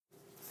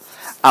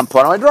I'm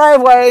put on my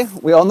driveway.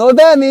 We all know what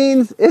that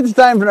means. It's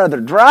time for another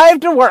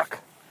drive to work.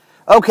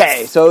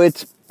 Okay, so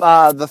it's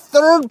the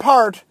third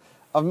part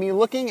of me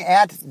looking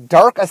at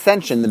Dark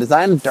Ascension, the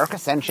design of Dark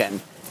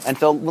Ascension. And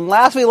so when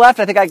last we left,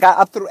 I think I got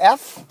up through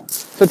F.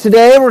 So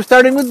today we're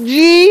starting with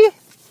G.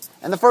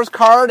 And the first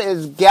card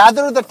is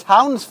Gather the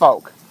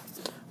Townsfolk,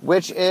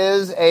 which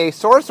is a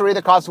sorcery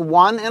that costs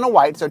 1 and a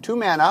white, so 2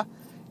 mana.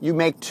 You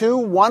make 2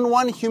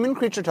 1/1 human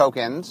creature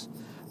tokens,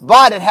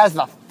 but it has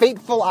the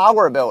Fateful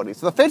Hour ability.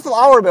 So the Fateful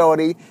Hour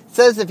ability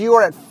says if you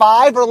are at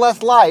 5 or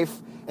less life,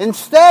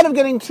 instead of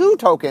getting 2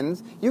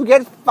 tokens, you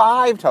get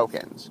 5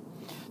 tokens.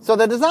 So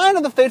the design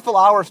of the Fateful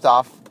Hour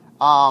stuff,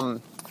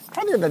 trying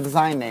to get the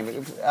design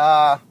name,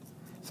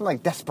 something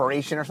like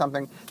Desperation or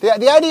something.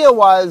 The idea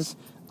was,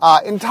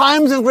 in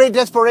times of great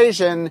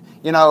desperation,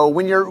 you know,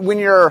 when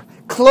you're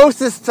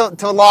closest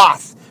to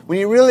loss, when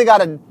you really got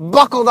to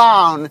buckle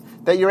down,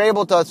 that you're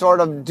able to sort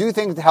of do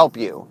things to help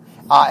you.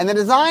 And the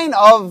design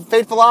of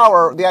Fateful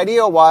Hour, the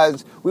idea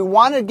was we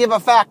wanted to give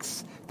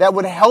effects that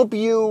would help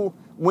you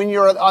when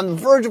you're on the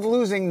verge of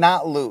losing,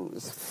 not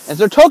lose. And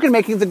so token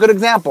making is a good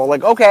example.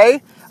 Like,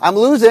 okay, I'm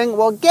losing.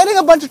 Well, getting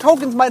a bunch of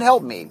tokens might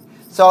help me.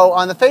 So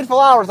on the Fateful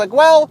Hour, it's like,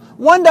 well,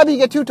 1W you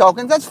get 2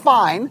 tokens. That's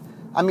fine.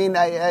 I mean,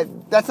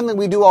 that's something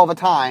we do all the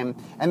time.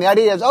 And the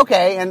idea is,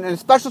 okay, and in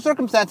special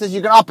circumstances,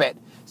 you can up it.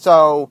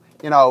 So,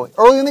 you know,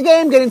 early in the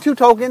game, getting 2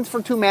 tokens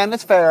for 2 mana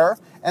is fair.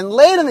 And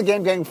late in the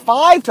game, getting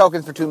 5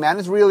 tokens for 2 mana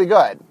is really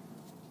good.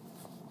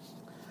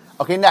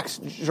 Okay,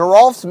 next,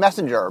 Geralf's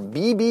Messenger,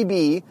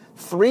 BBB,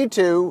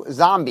 3/2,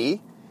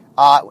 zombie,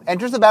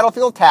 enters the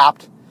battlefield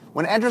tapped.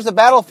 When it enters the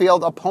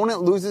battlefield,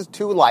 opponent loses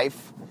 2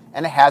 life,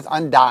 and it has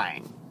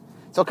Undying.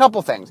 So a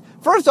couple things.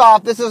 First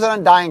off, this is an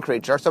Undying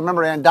creature. So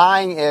remember,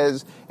 Undying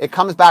is, it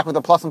comes back with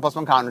a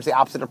 +1/+1 counter. It's the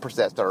opposite of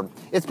Persist. Or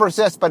it's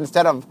Persist, but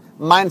instead of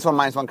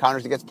 -1/-1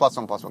 counters, it gets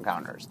 +1/+1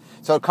 counters.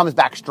 So it comes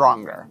back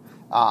stronger.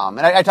 And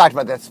I talked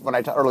about this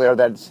earlier,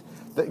 that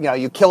you know,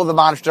 you kill the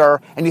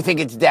monster and you think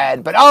it's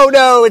dead, but oh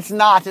no, it's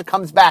not. It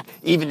comes back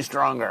even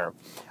stronger.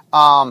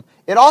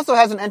 It also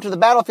has an enter the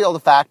battlefield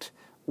effect,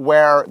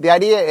 where the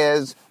idea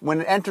is when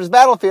it enters the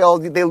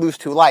battlefield, they lose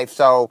 2 life.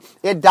 So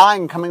it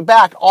dying and coming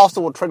back also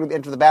will trigger the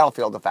enter the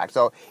battlefield effect.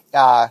 So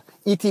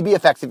ETB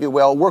effects, if you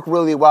will, work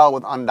really well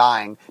with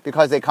Undying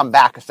because they come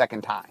back a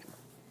second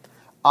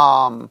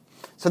time.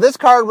 So this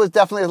card was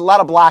definitely a lot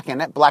of black in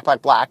it,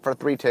 black for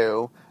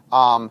 3/2.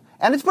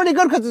 And it's pretty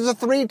good because it's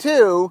a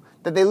 3/2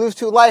 that they lose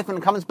 2 life and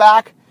it comes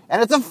back,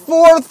 and it's a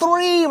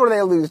 4/3 where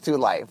they lose 2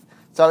 life.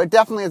 So it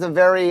definitely is a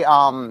very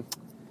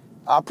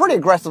pretty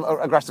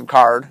aggressive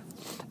card.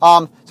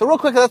 So real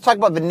quick, let's talk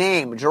about the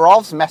name,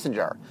 Geralf's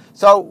Messenger.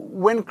 So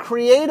when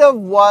Creative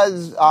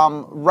was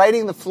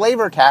writing the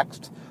flavor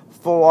text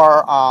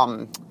for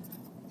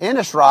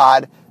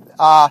Innistrad,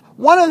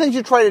 one of the things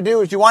you try to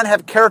do is you want to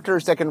have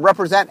characters that can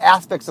represent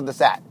aspects of the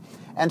set.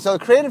 And so the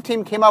creative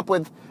team came up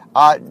with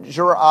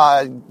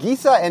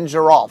Gisa and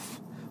Geralf,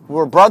 who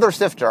were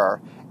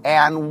brother-sister,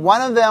 and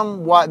one of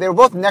them they were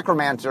both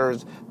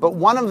necromancers, but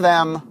one of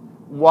them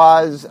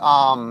was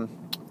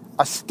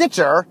a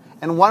stitcher,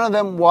 and one of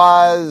them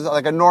was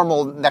like a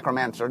normal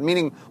necromancer,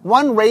 meaning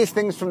one raised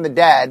things from the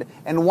dead,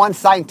 and one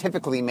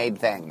scientifically made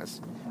things.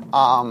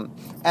 And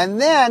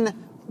then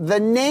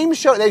the name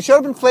they showed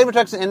up in flavor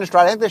text in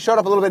Innistrad. I think they showed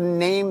up a little bit in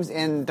names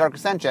in Dark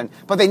Ascension,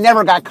 but they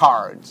never got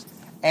cards.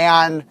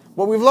 And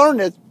what we've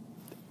learned is,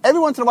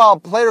 every once in a while,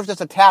 players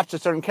just attach to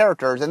certain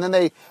characters, and then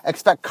they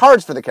expect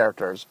cards for the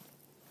characters.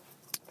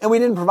 And we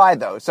didn't provide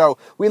those. So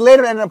we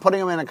later ended up putting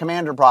them in a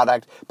Commander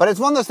product. But it's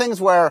one of those things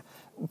where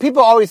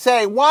people always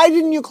say, why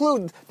didn't you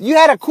include, you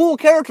had a cool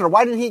character,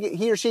 why didn't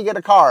he or she get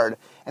a card?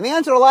 And the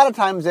answer a lot of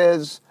times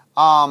is,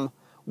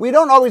 we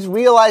don't always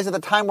realize at the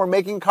time we're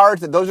making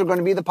cards that those are going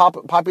to be the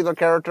popular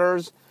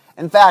characters.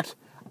 In fact,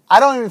 I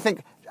don't even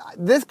think,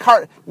 this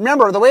card,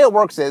 remember, the way it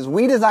works is,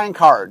 we design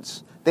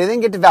cards. They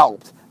then get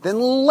developed. Then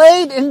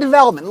late in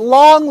development,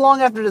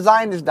 long after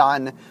design is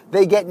done,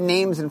 they get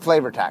names and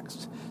flavor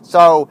text.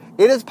 So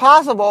it is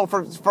possible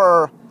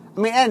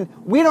and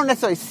we don't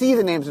necessarily see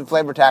the names and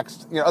flavor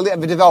text, you know,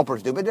 the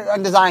developers do, but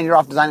on design, you're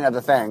off designing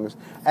other things.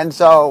 And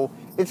so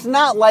it's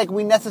not like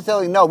we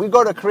necessarily know. We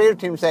go to a creative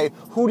team and say,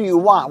 who do you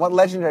want? What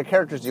legendary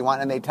characters do you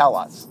want? And they tell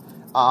us.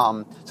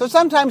 So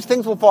sometimes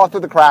things will fall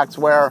through the cracks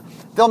where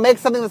they'll make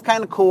something that's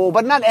kind of cool,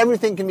 but not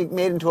everything can be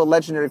made into a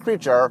legendary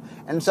creature.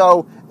 And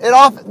so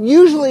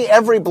usually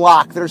every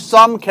block, there's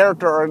some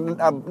character or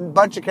a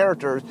bunch of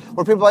characters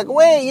where people are like,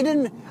 wait,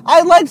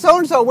 I like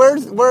so-and-so,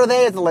 where are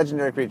they as a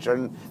legendary creature?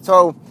 And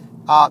so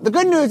the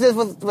good news is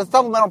with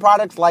supplemental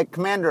products like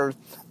Commanders,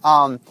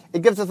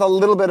 it gives us a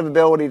little bit of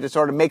ability to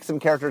sort of make some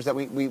characters that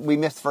we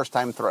missed first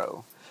time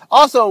through.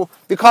 Also,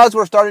 because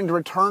we're starting to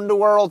return to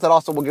worlds, that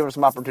also will give us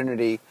some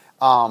opportunity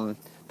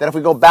that if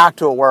we go back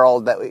to a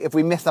world, that if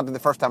we miss something the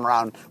first time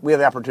around, we have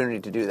the opportunity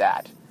to do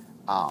that.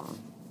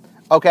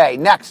 Okay,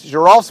 next,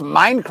 Geralf's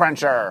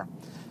Mindcruncher.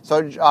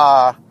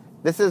 So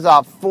this is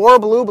 4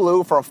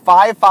 blue for a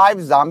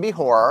 5/5 zombie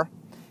horror.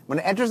 When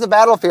it enters the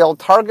battlefield,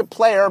 target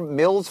player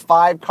mills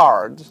 5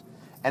 cards,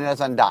 and it is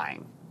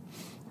Undying.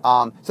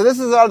 So this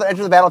is our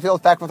enter the battlefield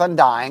effect with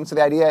Undying. So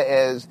the idea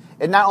is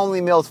it not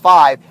only mills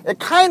 5, it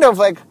kind of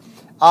like,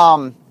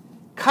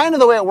 kind of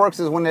the way it works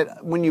is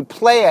when you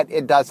play it,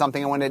 it does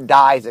something, and when it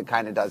dies, it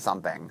kind of does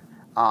something.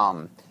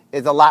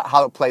 Is a lot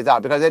how it plays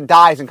out, because it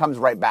dies and comes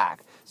right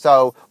back.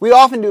 So we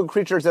often do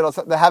creatures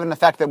that have an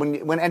effect that when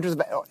it enters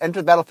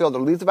the battlefield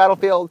or leaves the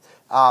battlefield.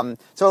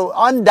 So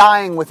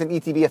Undying with an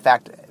ETB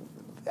effect,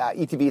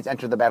 ETB is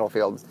enter the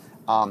battlefield.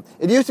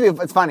 It used to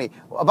be, it's funny,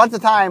 a bunch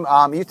of time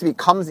it used to be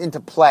comes into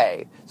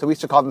play. So we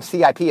used to call them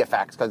CIP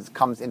effects because it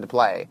comes into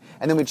play.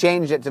 And then we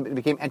changed it to it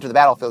became enter the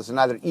battlefield, so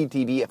now they're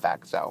ETB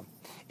effects. So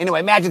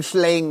anyway, magic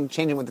slaying,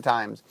 changing with the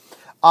times.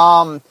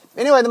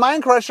 Anyway, the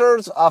Mind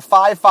Crusher's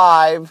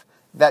 5/5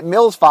 that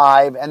mills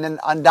 5, and then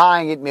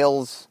Undying it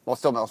mills, well,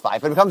 still mills 5,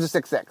 but it becomes a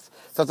 6/6.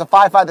 So it's a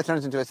 5/5 that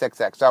turns into a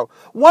 6/6. So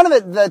one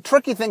of the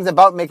tricky things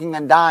about making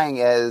Undying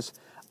is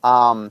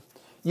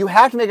you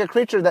have to make a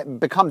creature that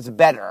becomes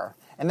better.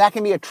 And that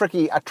can be a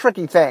tricky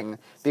thing,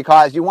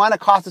 because you want to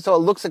cost it so it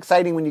looks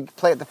exciting when you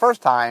play it the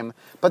first time,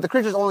 but the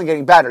creature's only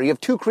getting better. You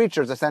have 2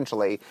 creatures,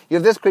 essentially. You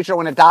have this creature,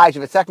 when it dies,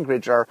 you have a second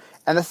creature,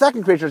 and the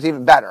second creature is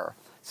even better.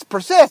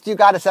 Persist, you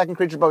got a second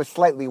creature, but it's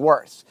slightly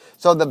worse.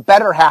 So the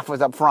better half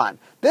was up front.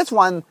 This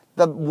one,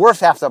 the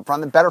worse half's up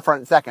front, the better front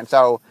and second.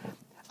 So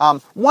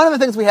one of the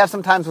things we have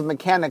sometimes with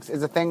mechanics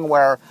is a thing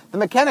where the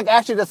mechanic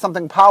actually does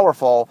something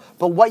powerful,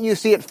 but what you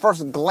see at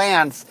first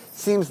glance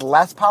seems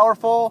less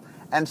powerful,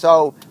 and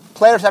so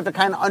players have to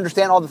kind of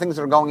understand all the things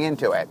that are going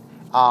into it.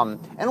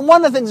 And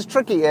one of the things that's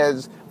tricky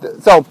is,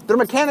 so there are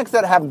mechanics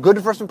that have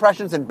good first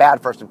impressions and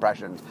bad first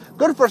impressions.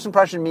 Good first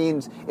impression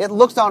means it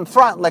looks on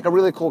front like a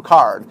really cool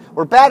card,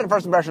 where bad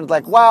first impression is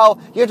like, well,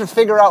 you have to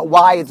figure out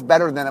why it's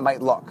better than it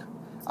might look.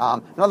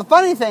 Now the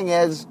funny thing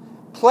is,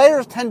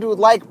 players tend to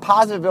like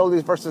positive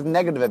abilities versus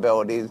negative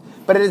abilities,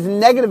 but it is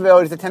negative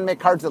abilities that tend to make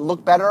cards that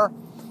look better.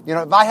 You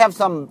know, if I have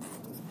some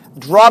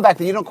drawback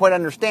that you don't quite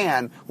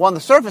understand, well, on the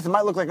surface it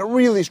might look like a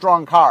really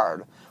strong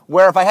card,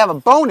 where if I have a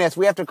bonus,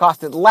 we have to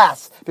cost it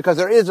less because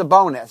there is a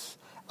bonus.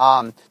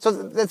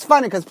 So it's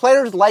funny because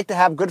players like to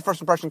have good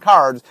first impression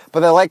cards, but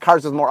they like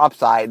cards with more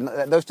upside.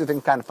 Those two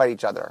things kind of fight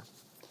each other.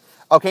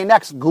 Okay,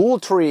 next, Ghoul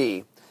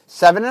Tree.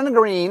 7 and a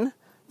green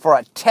for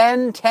a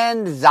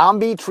 10/10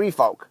 zombie tree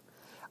folk.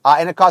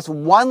 And it costs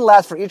 1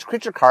 less for each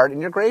creature card in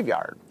your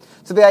graveyard.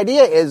 So the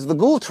idea is the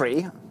Ghoul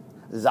Tree,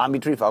 zombie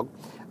tree folk,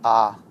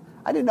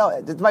 I didn't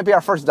know, this might be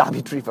our first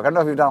zombie tree folk. I don't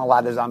know if we've done a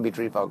lot of zombie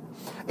tree folk.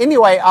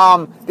 Anyway,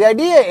 the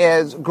idea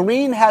is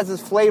green has this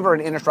flavor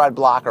in Innistrad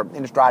block, or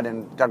Innistrad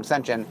and Dark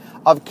Ascension,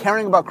 of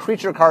caring about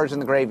creature cards in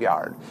the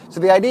graveyard. So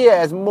the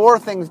idea is more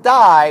things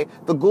die,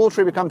 the Ghoul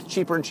Tree becomes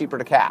cheaper and cheaper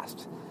to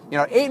cast.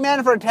 8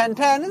 mana for a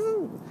 10/10 is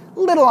a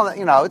little,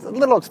 it's a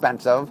little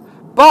expensive.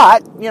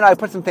 But, I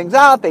put some things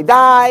out, they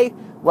die.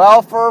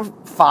 Well, for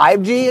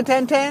 5G a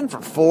 10/10, for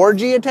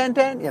 4G a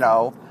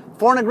 10/10,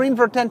 4 and a green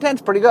for a 10/10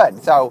 is pretty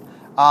good. So,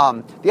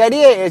 the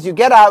idea is you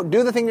get out,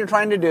 do the thing you're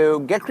trying to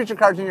do, get creature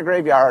cards in your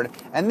graveyard,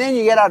 and then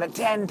you get out a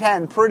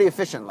 10/10 pretty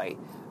efficiently.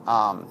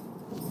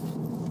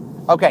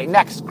 Okay,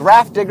 next,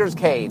 Graph Digger's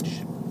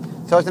Cage.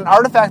 So it's an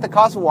artifact that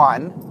costs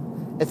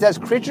 1. It says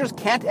creatures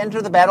can't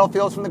enter the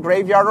battlefield from the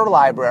graveyard or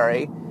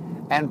library,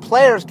 and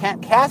players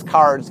can't cast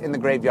cards in the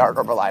graveyard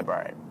or the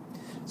library.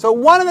 So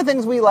one of the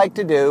things we like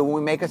to do when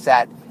we make a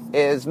set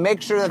is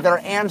make sure that there are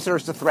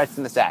answers to threats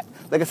in the set.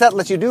 Like a set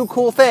lets you do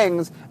cool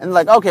things, and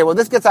okay, well,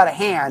 this gets out of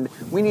hand,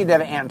 we need to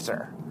have an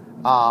answer.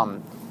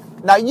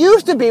 Now, it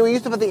used to be, we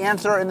used to put the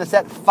answer in the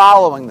set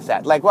following the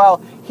set. Like,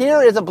 well,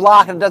 here is a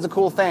block and it does a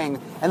cool thing,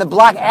 and the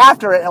block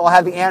after it will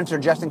have the answer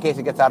just in case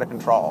it gets out of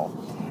control.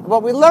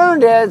 What we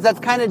learned is that's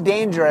kind of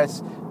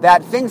dangerous,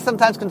 that things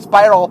sometimes can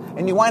spiral,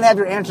 and you want to have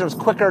your answers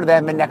quicker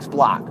than the next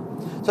block.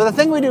 So the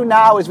thing we do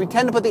now is we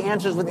tend to put the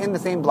answers within the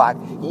same block.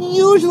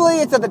 Usually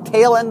it's at the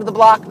tail end of the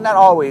block, not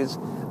always.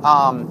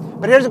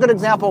 But here's a good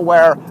example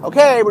where,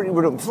 okay, we're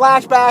doing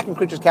flashback and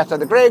creatures cast out of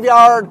the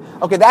graveyard.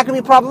 Okay, that can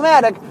be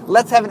problematic.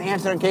 Let's have an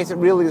answer in case it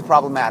really is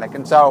problematic.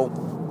 And so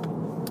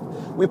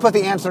we put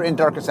the answer in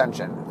Dark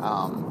Ascension.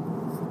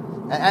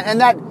 And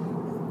that,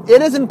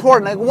 it is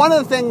important. Like, one of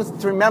the things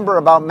to remember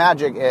about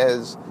Magic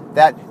is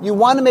that you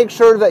want to make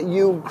sure that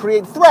you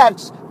create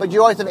threats, but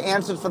you always have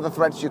answers for the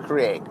threats you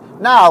create.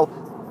 Now,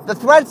 the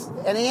threats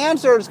and the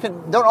answers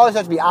don't always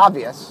have to be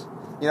obvious.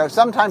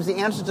 Sometimes the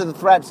answers to the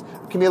threats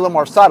can be a little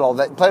more subtle,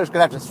 that players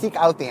could have to seek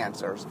out the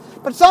answers.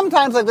 But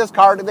sometimes, like this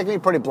card, they can be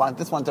pretty blunt.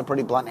 This one's a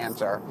pretty blunt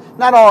answer.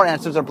 Not all our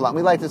answers are blunt.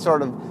 We like to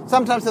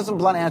sometimes have some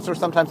blunt answers,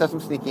 sometimes have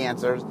some sneaky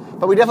answers,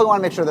 but we definitely want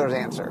to make sure there's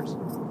answers.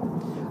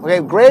 Okay,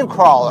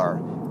 Gravecrawler.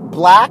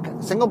 Black,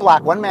 single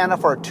black, 1 mana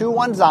for a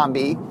 2/1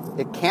 zombie.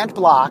 It can't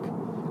block,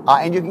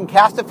 and you can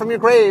cast it from your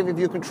grave if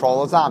you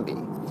control a zombie.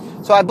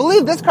 So I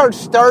believe this card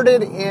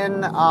started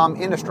in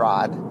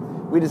Innistrad.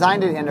 We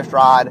designed it in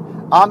Innistrad.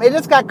 It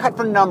just got cut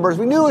for numbers.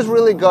 We knew it was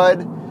really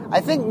good.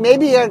 I think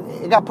maybe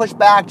it got pushed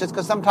back just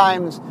because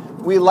sometimes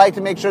we like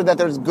to make sure that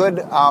there's good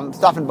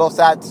stuff in both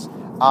sets.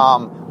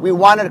 We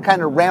wanted to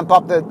kind of ramp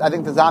up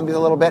the zombies a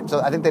little bit,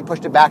 so I think they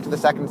pushed it back to the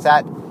second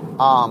set.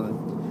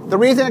 The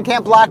reason it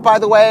can't block, by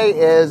the way,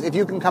 is if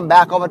you can come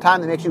back all the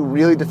time, that makes you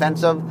really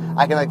defensive.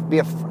 I can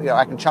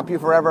I can chump you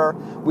forever.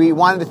 We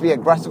wanted it to be an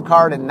aggressive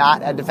card and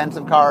not a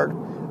defensive card.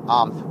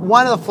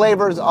 One of the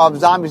flavors of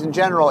zombies in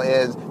general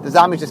is the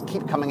zombies just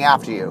keep coming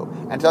after you.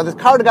 And so this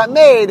card got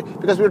made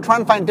because we were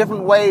trying to find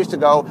different ways to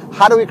go,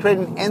 how do we create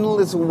an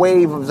endless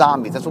wave of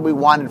zombies? That's what we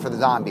wanted for the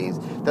zombies.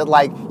 That,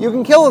 like, you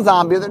can kill a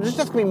zombie, there's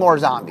just going to be more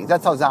zombies.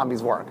 That's how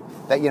zombies work.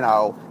 That,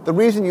 the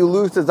reason you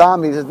lose to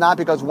zombies is not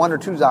because 1 or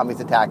 2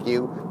 zombies attack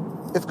you.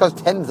 It's because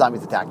 10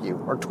 zombies attack you,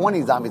 or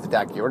 20 zombies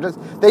attack you, or just,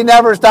 they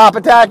never stop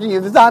attacking you.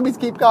 The zombies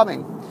keep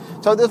coming.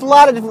 So there's a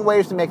lot of different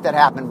ways to make that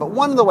happen. But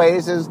one of the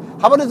ways is,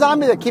 how about a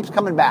zombie that keeps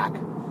coming back?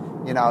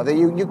 That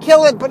you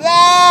kill it, but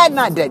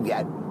not dead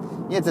yet.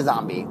 It's a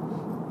zombie.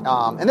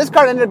 And this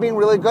card ended up being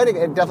really good.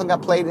 It definitely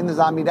got played in the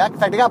zombie deck. In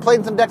fact, it got played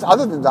in some decks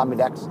other than zombie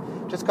decks,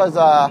 just because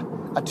a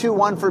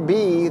 2/1 for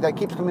B that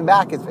keeps coming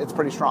back, it's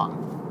pretty strong.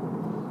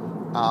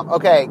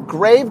 Okay,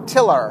 Grave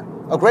Tiller.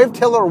 A Grave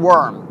Tiller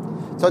Worm.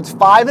 So it's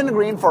 5 in the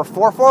green for a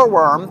 4/4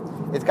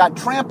 worm. It's got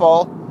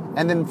trample.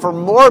 And then for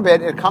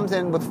Morbid, it comes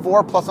in with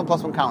 4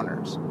 +1/+1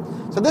 counters.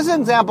 So this is an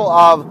example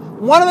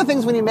of, one of the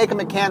things when you make a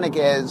mechanic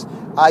is,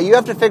 you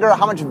have to figure out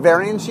how much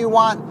variance you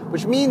want,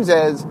 which means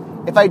is,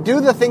 if I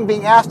do the thing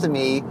being asked of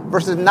me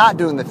versus not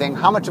doing the thing,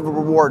 how much of a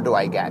reward do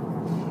I get?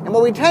 And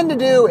what we tend to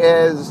do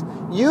is,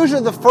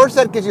 usually the first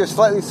set gives you a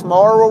slightly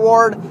smaller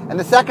reward, and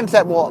the second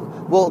set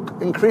will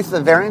increase the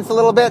variance a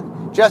little bit,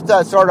 just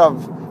to sort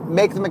of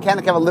make the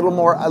mechanic have a little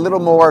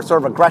more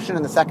sort of aggression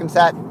in the second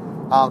set.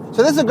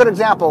 So this is a good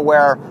example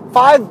where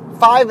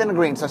 5 in a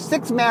green, so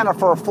 6 mana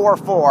for a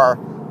 4/4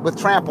 with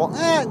trample,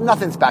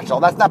 nothing special.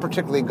 That's not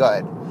particularly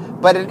good.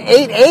 But an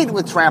 8/8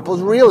 with trample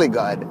is really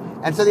good.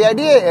 And so the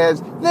idea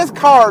is, this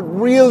card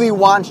really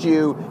wants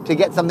you to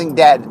get something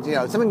dead.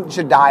 Something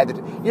should die.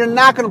 You're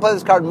not going to play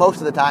this card most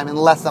of the time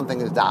unless something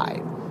has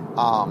died.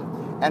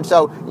 And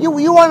so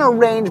you want a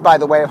range, by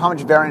the way, of how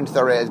much variance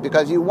there is,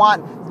 because you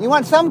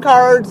want some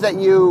cards that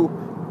you,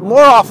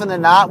 more often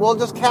than not, will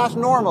just cast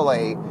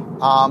normally.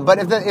 But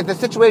if the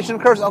situation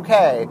occurs,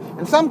 okay.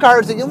 And some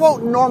cards that you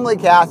won't normally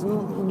cast,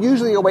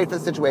 usually you'll wait for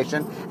the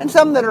situation. And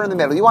some that are in the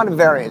middle, you want a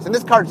variance. And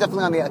this card's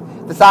definitely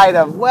on the side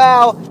of,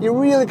 well, you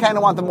really kind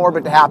of want the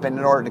Morbid to happen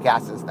in order to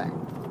cast this thing.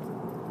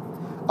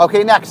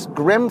 Okay, next,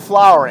 Grim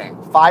Flowering.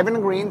 5 in a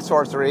green,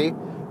 sorcery.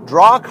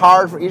 Draw a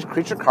card for each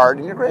creature card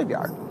in your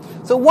graveyard.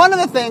 So one of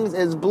the things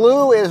is,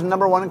 blue is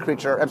number 1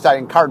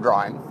 in card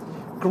drawing.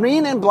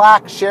 Green and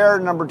black share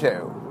number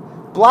 2.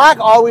 Black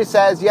always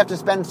says you have to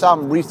spend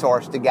some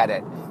resource to get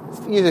it. It's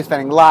usually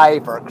spending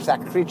life or a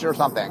sack creature or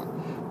something.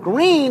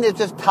 Green is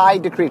just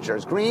tied to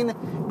creatures. Green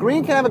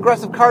can have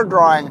aggressive card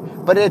drawing,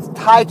 but it's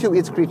tied to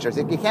its creatures.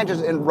 You can't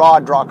just raw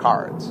draw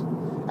cards.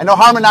 I know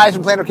Harmonize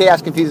from Planar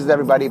Chaos confuses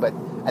everybody, but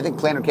I think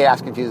Planar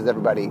Chaos confuses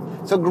everybody.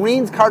 So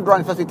green's card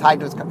drawing is supposed to be tied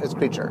to its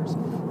creatures.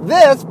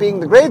 This,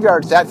 being the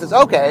graveyard set, says,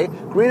 okay,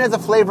 green has a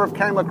flavor of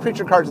caring about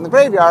creature cards in the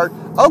graveyard.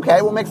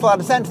 Okay, well, makes a lot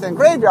of sense. Then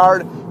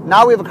graveyard,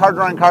 now we have a card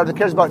drawing card that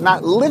cares about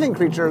not living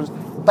creatures,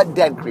 but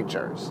dead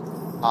creatures.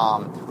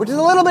 Which is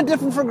a little bit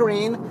different for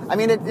green. I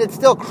mean, it's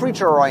still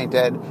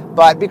creature-oriented,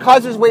 but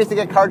because there's ways to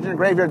get cards in your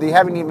graveyard that you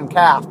haven't even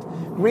cast,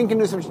 green can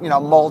do some,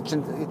 mulch,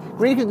 and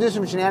green can do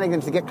some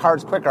shenanigans to get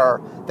cards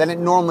quicker than it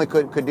normally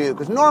could do.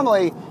 Because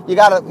normally, you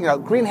gotta,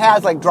 green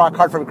has, draw a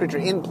card from a creature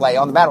in play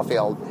on the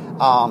battlefield.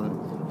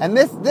 And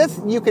this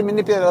you can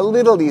manipulate a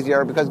little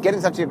easier because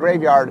getting stuff to your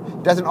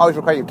graveyard doesn't always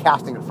require you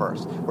casting it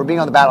first, where being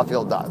on the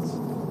battlefield does.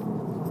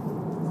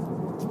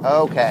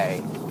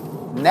 Okay.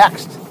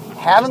 Next,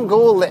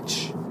 Havengul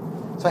Lich.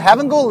 So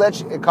Havengul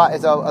Lich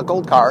is a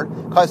gold card.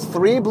 Costs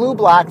 3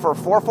 blue-black for a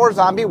 4/4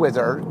 zombie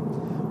wizard.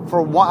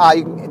 For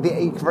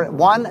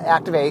one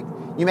activate,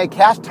 you may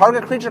cast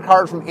target creature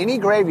card from any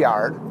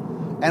graveyard,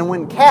 and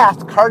when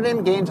cast, card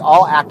name gains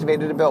all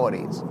activated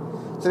abilities.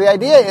 So the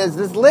idea is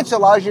this Lich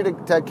allows you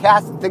to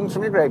cast things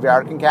from your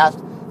graveyard. It can cast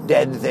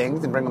dead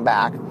things and bring them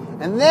back.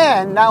 And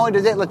then, not only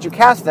does it let you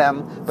cast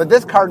them, but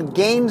this card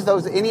gains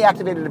any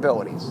activated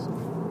abilities.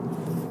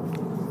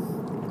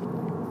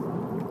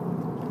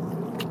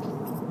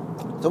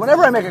 So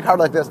whenever I make a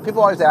card like this,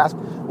 people always ask,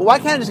 well, why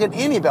can't I just get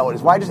any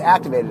abilities? Why just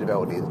activated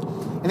abilities?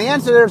 And the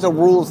answer there is a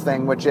rules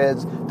thing, which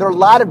is there are a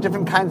lot of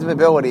different kinds of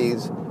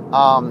abilities,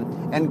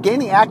 and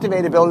gaining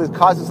activated abilities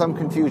causes some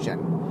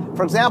confusion.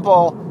 For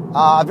example,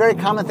 a very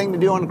common thing to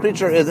do on a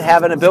creature is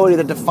have an ability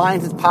that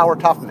defines its power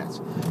toughness.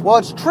 Well,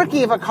 it's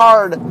tricky if a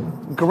card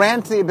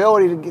grants the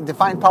ability to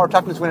define power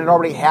toughness when it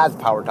already has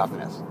power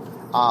toughness.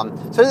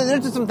 So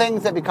there's just some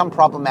things that become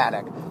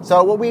problematic.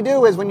 So what we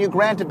do is when you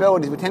grant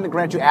abilities, we tend to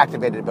grant you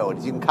activated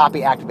abilities. You can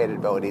copy activated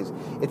abilities.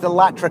 It's a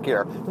lot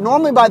trickier.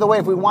 Normally, by the way,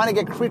 if we want to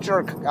get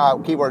creature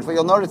keywords, what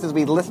you'll notice is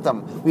we list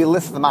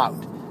them out.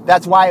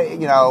 That's why,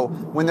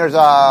 when there's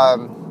I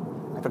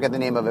forget the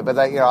name of it, but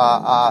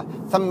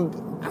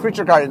some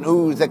creature card in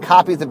Ooze that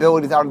copies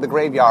abilities out of the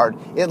graveyard,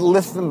 it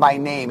lists them by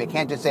name. It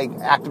can't just say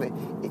activate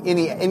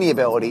any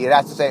ability. It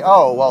has to say,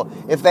 oh, well,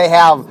 if they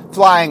have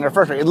flying or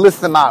first rate, it lists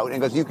them out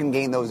and goes, you can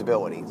gain those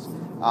abilities.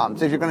 So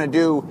if you're going to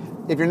do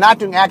if you're not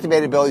doing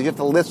activated abilities, you have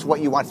to list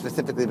what you want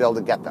specifically to be able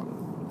to get them.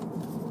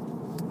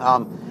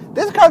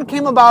 This card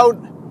came about.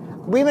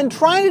 We've been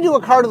trying to do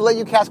a card to let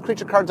you cast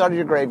creature cards out of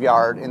your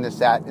graveyard in this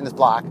set, in this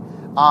block.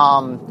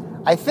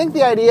 I think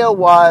the idea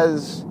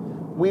was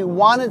we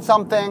wanted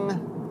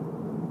something.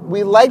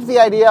 We liked the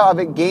idea of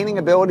it gaining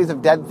abilities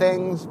of dead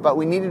things, but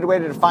we needed a way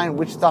to define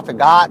which stuff it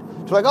got.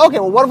 So like, okay,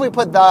 well, what if we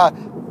put the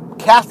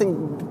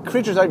casting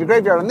creatures out of your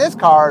graveyard on this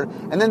card,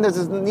 and then there's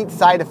this neat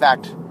side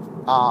effect.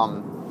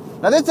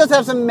 Now this does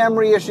have some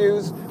memory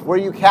issues where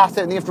you cast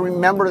it and you have to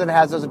remember that it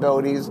has those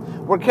abilities.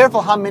 We're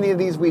careful how many of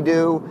these we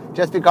do,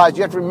 just because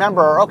you have to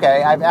remember,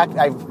 okay,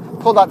 I've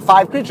pulled out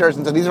 5 creatures,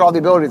 and so these are all the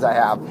abilities I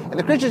have. And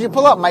the creatures you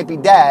pull out might be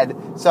dead,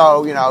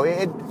 so,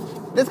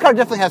 this card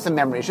definitely has some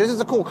memory issues.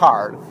 It's a cool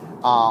card.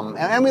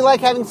 And we like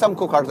having some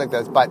cool cards like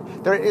this, but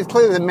there is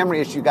clearly the memory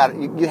issue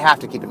you have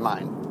to keep in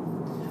mind.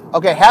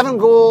 Okay,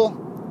 Havengul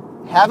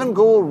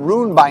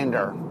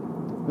Runebinder.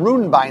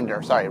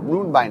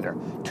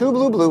 2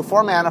 blue,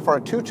 4 mana for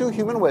a 2/2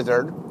 human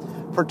wizard.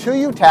 For 2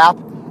 you tap,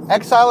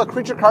 exile a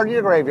creature card to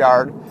your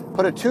graveyard,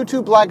 put a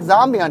 2/2 black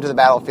zombie onto the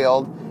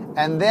battlefield,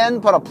 and then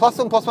put a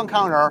 +1/+1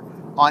 counter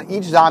on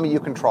each zombie you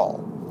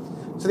control.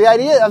 So the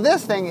idea of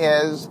this thing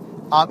is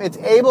it's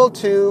able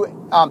to...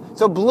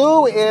 so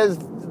blue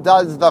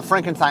does the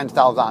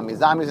Frankenstein-style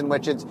zombies in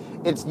which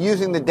it's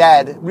using the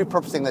dead,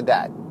 repurposing the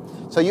dead.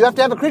 So you have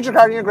to have a creature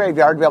card in your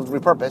graveyard to be able to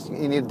repurpose.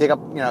 You need to dig up,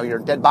 your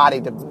dead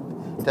body to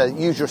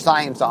use your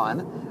science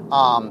on.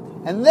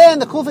 And then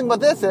the cool thing about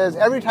this is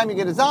every time you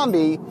get a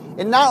zombie,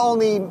 it not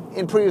only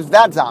improves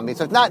that zombie,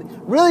 so it's not,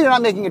 really you're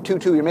not making a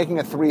 2/2, you're making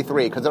a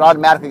 3/3, because it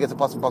automatically gets a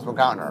 +1/+1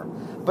 counter.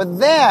 But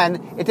then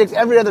it takes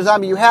every other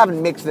zombie you have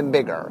and makes them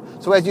bigger.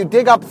 So as you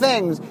dig up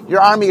things,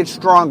 your army gets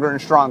stronger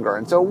and stronger.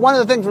 And so one of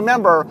the things,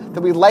 remember,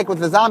 that we like with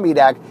the zombie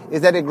deck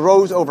is that it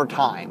grows over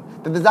time.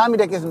 That the zombie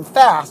deck isn't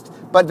fast,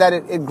 but that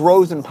it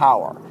grows in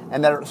power,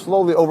 and that it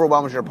slowly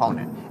overwhelms your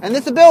opponent. And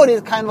this ability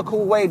is kind of a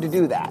cool way to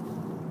do that.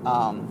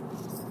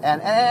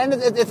 And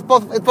it's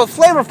both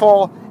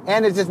flavorful,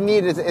 and it's just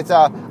neat. It's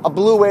a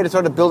blue way to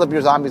sort of build up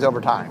your zombies over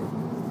time.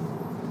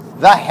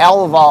 The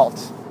Hell Vault.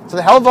 So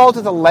the Hell Vault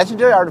is a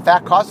legendary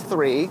artifact, costs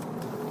 3.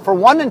 For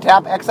 1 and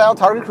tap, exile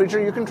target creature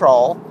you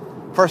control.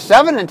 For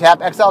 7 and tap,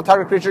 exile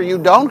target creature you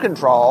don't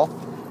control.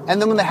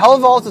 And then when the Hell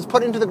Vault is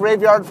put into the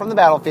graveyard from the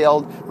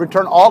battlefield,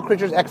 return all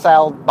creatures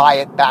exiled by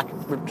it back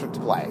to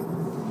play.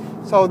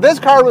 So this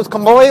card was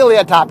completely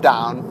a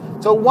top-down.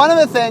 So one of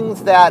the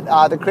things that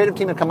the creative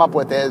team had come up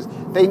with is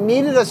they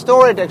needed a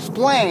story to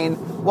explain,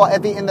 well,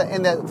 in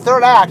the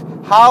third act,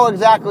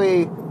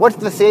 what's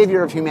the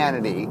savior of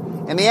humanity?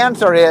 And the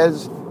answer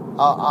is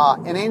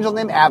an angel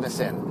named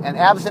Avacyn. And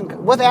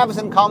with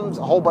Avacyn comes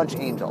a whole bunch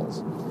of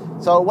angels.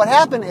 So what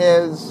happened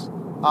is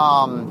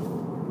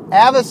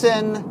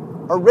Avacyn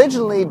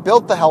originally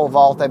built the Hell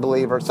Vault, I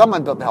believe, or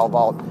someone built the Hell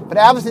Vault, but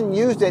Avacyn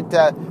used it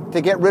to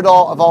get rid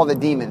of all the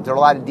demons. There were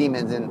a lot of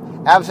demons, and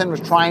Avacyn was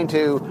trying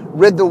to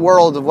rid the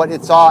world of what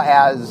it saw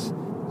as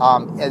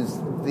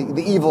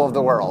the evil of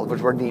the world,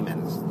 which were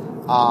demons.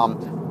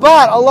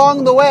 But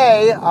along the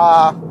way,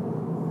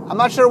 I'm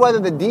not sure whether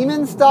the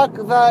demons stuck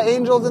the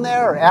angels in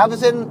there, or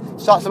Avacyn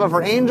saw some of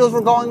her angels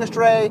were going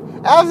astray.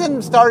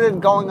 Avacyn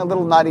started going a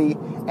little nutty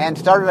and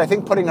started, I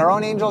think, putting her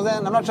own angels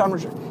in. I'm not sure.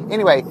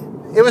 Anyway,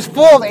 it was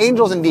full of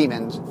angels and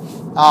demons.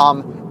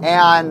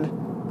 And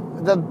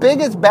the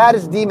biggest,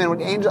 baddest demon, which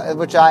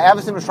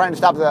Avacyn was trying to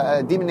stop,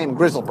 a demon named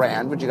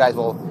Griselbrand, which you guys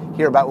will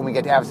hear about when we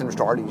get to Avacyn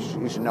Restored.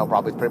 You should know,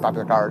 probably. It's a pretty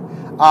popular card.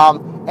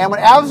 And when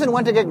Avacyn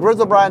went to get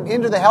Griselbrand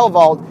into the Hell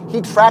Vault,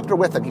 he trapped her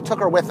with him. He took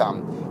her with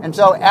him. And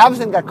so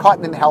Avacyn got caught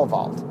in the Hell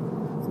Vault.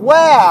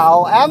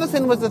 Well,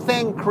 Avacyn was the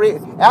thing...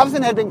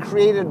 Avacyn had been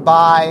created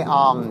by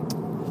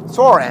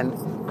Sorin,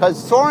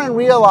 because Sorin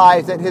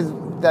realized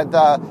that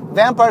the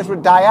vampires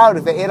would die out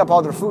if they ate up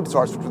all their food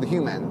source for the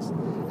humans.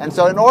 And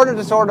so in order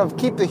to sort of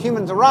keep the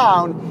humans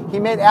around, he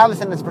made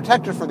Avacyn his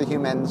protector for the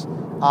humans.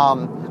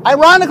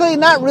 Ironically,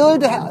 not really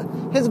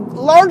his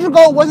larger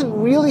goal wasn't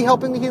really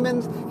helping the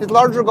humans. His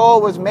larger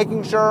goal was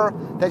making sure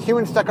that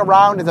humans stuck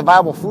around as a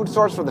viable food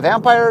source for the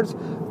vampires.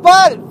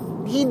 But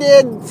he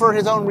did, for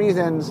his own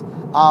reasons,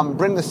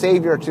 bring the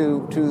savior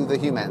to the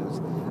humans.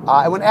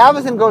 And when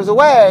Avacyn goes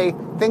away,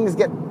 things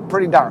get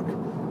pretty dark.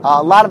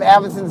 A lot of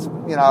Avacyn's,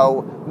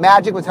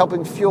 magic was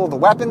helping fuel the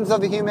weapons of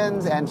the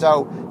humans, and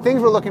so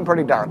things were looking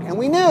pretty dark. And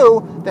we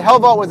knew the Hell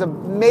Vault was a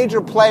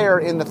major player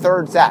in the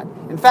third set.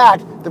 In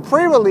fact, the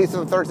pre-release of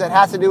the third set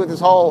has to do with this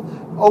whole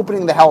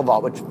opening the Hell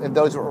Vault, which, if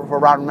those who were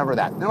around, remember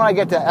that. Then when I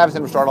get to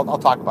Avacyn Restored, I'll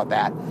talk about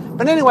that.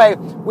 But anyway,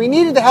 we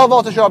needed the Hell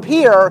Vault to show up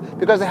here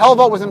because the Hell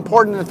Vault was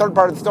important in the third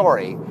part of the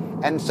story.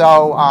 And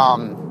so,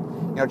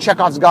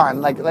 Chekhov's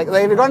gun. Like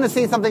if you're going to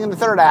see something in the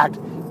third act,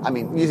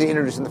 usually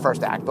introduced in the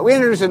first act, but we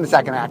introduced it in the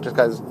second act just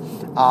because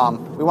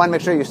we want to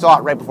make sure you saw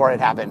it right before it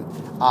happened.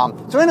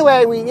 So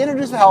anyway, we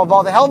introduced the Hell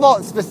Vault. The Hell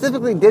Vault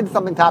specifically did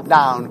something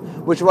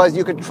top-down, which was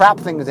you could trap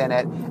things in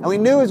it, and we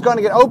knew it was going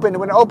to get opened, and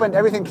when it opened,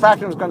 everything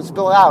trapped in was going to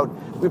spill out.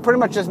 We pretty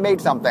much just made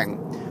something.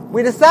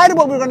 We decided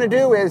what we were going to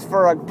do is,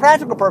 for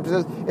practical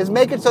purposes, is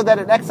make it so that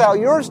it exile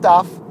your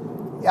stuff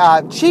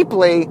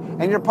cheaply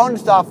and your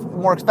opponent's stuff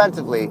more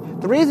expensively.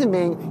 The reason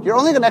being, you're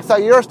only going to exile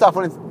your stuff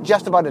when it's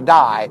just about to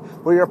die,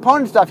 where your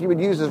opponent's stuff you would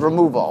use as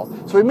removal.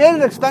 So we made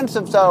it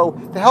expensive, so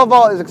the Hell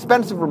Vault is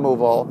expensive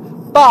removal,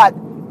 but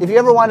if you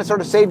ever want to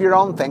sort of save your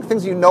own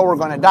things you know are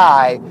going to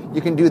die,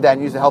 you can do that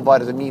and use the Hell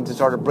Vault as a means to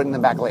sort of bring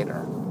them back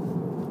later.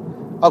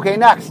 Okay,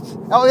 next.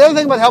 Now, the other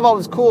thing about the Hell Vault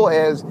that's cool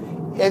is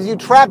you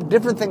trap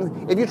different things.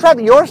 If you trap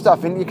your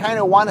stuff in, you kind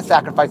of want to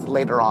sacrifice it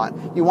later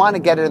on. You want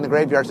to get it in the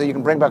graveyard so you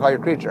can bring back all your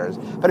creatures.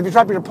 But if you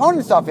trap your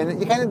opponent's stuff in it,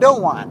 you kind of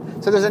don't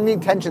want. So there's a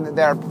neat tension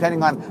there,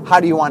 depending on how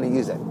do you want to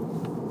use it.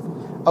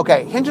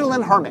 Okay,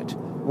 Hinterland Hermit.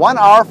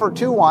 1R for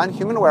 2/1,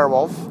 human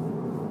werewolf.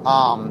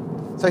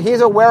 So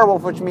he's a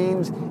werewolf, which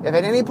means if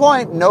at any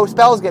point no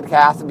spells get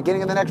cast at the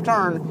beginning of the next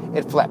turn,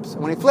 it flips.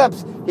 And when he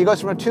flips, he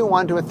goes from a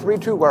 2/1 to a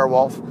 3/2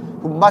 werewolf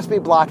who must be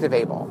blocked if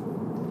able.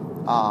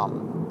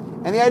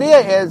 And the idea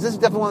is, this is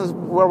definitely one of those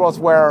werewolves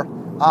where,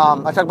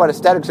 I talk about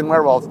aesthetics in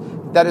werewolves,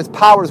 that its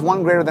power is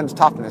 1 greater than its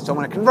toughness. So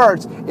when it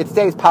converts, it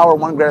stays power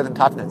 1 greater than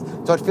toughness.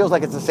 So it feels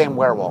like it's the same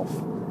werewolf.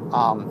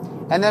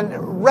 And then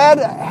red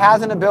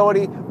has an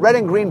ability, red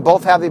and green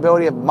both have the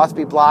ability of must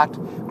be blocked.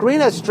 Green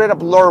has straight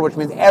up lure, which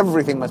means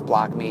everything must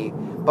block me.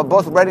 But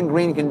both red and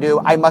green can do,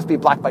 I must be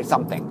blocked by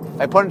something.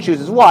 My opponent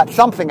chooses what?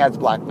 Something has to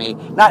block me.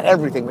 Not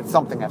everything, but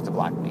something has to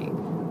block me.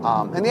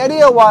 And the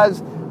idea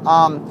was,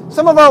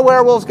 some of our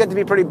werewolves get to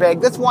be pretty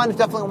big. This one is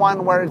definitely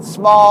one where it's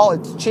small,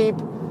 it's cheap,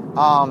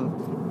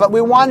 but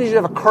we wanted you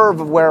to have a curve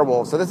of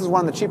werewolves. So this is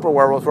one of the cheaper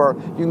werewolves where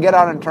you can get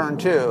out on turn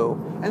 2.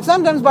 And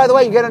sometimes, by the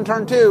way, you get on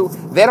turn 2,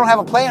 they don't have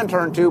a play on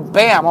turn 2,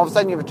 bam, all of a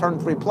sudden you have a turn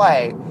 3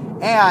 play.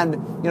 And,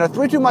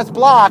 3/2 must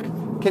block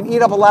can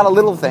eat up a lot of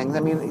little things. I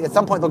mean, at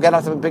some point they'll get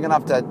out something big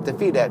enough to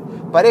defeat it.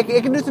 But it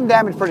can do some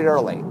damage pretty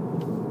early.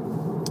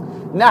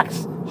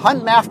 Next,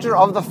 Huntmaster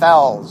of the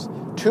Fells.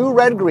 2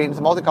 red-green, it's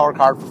a multicolor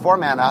card for 4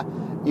 mana.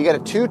 You get a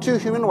 2/2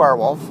 human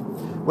werewolf.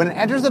 When it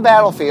enters the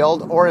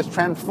battlefield or is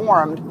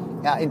transformed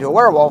into a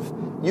werewolf,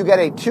 you get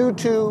a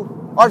 2/2...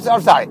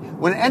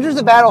 When it enters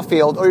the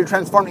battlefield or you're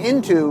transformed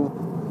into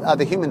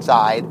the human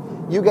side,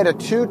 you get a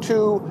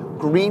 2/2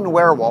 green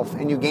werewolf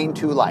and you gain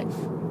 2 life.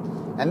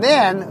 And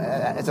then,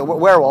 it's a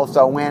werewolf,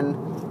 so when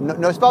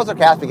no spells are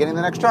cast beginning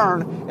the next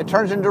turn, it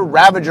turns into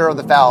Ravager of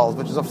the Fells,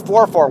 which is a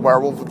 4/4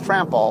 werewolf with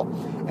trample.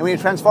 And when you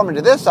transform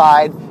into this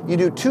side, you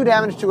do 2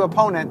 damage to an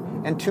opponent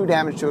and 2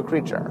 damage to a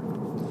creature.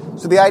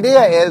 So the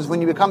idea is,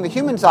 when you become the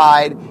human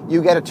side,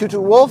 you get a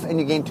 2/2 wolf and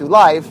you gain 2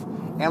 life.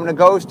 And when it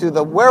goes to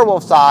the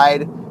werewolf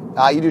side,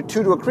 you do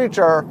 2 to a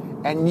creature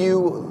and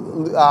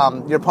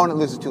your opponent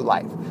loses 2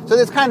 life. So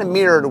it's kind of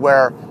mirrored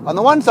where, on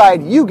the one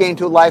side, you gain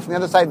 2 life, on the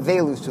other side,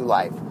 they lose 2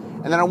 life.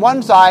 And then on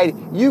one side,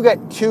 you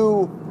get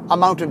 2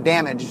 amount of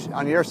damage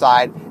on your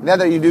side, and the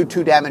other you do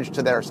 2 damage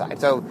to their side.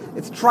 So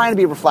it's trying to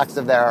be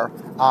reflexive there.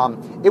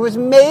 It was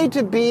made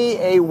to be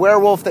a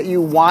werewolf that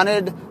you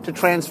wanted to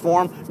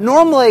transform.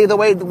 Normally, the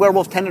way the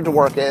werewolves tended to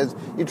work is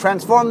you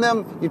transform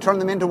them, you turn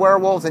them into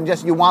werewolves, and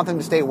just you want them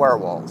to stay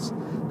werewolves.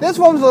 This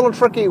one was a little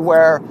tricky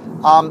where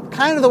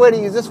kind of the way to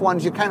use this one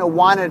is you kind of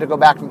wanted to go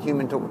back from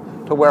human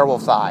to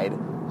werewolf side.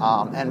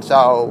 And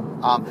so,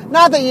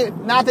 not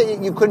that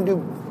you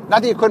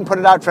couldn't put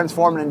it out,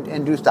 transform it,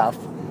 and do stuff.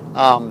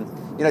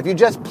 If you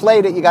just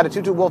played it, you got a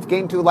 2/2 wolf,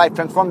 gained 2 life,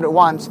 transformed it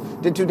once,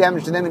 did 2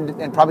 damage to them,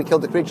 and probably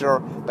killed the creature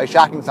by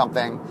shocking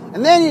something.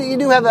 And then you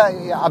do have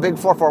a big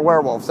 4/4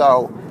 werewolf.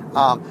 So,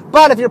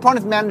 but if your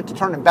opponent's managed to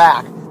turn it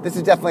back, this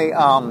is definitely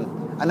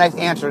a nice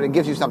answer that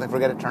gives you something for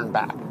getting it turned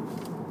back.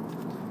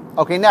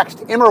 Okay,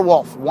 next,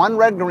 Immerwolf. 1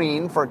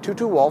 red-green for a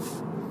 2/2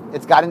 wolf.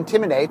 It's got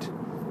Intimidate.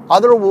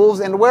 Other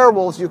wolves and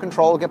werewolves you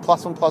control get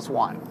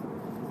 +1/+1.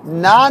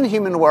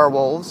 Non-human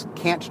werewolves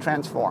can't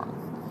transform.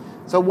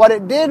 So what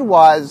it did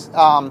was,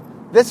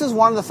 this is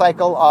one of the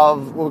cycle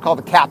of what we call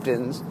the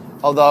captains,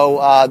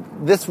 although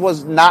this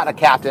was not a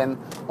captain,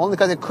 only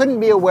because it couldn't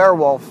be a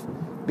werewolf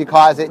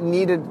because it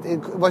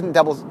wasn't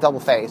double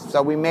faced.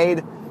 So we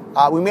made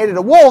it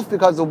a wolf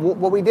because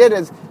what we did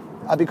is,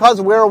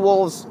 because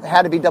werewolves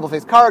had to be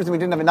double-faced cards and we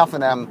didn't have enough of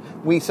them,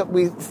 we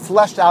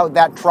fleshed out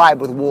that tribe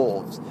with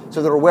wolves.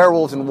 So there were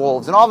werewolves and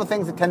wolves, and all the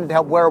things that tended to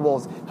help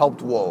werewolves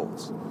helped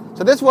wolves.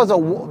 So this was the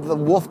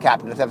wolf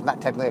captain. It's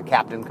not technically a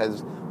captain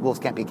because wolves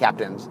can't be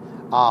captains.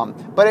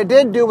 But it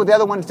did do what the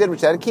other ones did,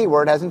 which had a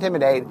keyword, has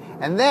Intimidate,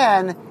 and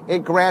then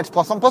it grants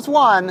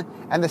 +1/+1,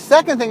 and the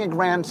second thing it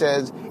grants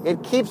is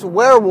it keeps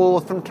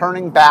werewolves from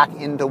turning back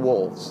into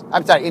wolves.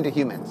 Into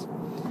humans.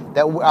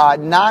 That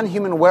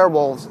non-human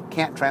werewolves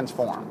can't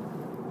transform.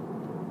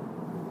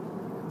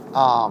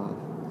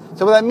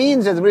 So what that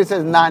means is, when it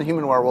says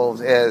non-human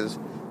werewolves is,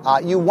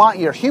 you want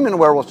your human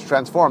werewolves to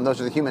transform. Those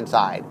are the human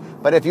side.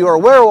 But if you are a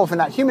werewolf and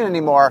not human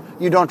anymore,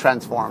 you don't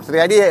transform. So the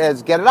idea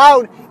is, get it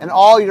out, and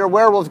all your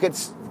werewolves get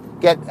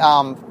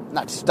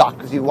not stuck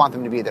because you want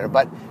them to be there,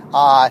 but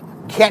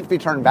can't be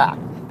turned back.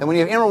 Then when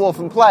you have Immerwolf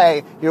in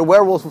play, your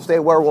werewolves will stay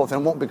werewolves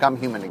and won't become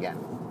human again.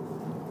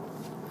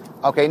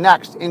 Okay,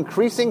 next,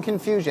 Increasing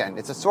Confusion.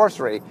 It's a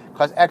sorcery,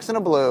 costs X and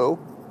a blue.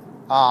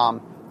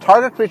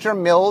 Target creature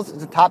mills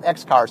the top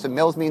X card. So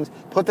mills means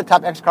put the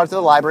top X cards of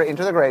the library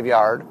into the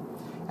graveyard.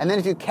 And then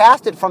if you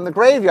cast it from the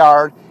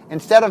graveyard,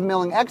 instead of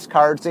milling X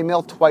cards, they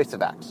mill twice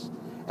of X.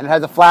 And it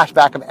has a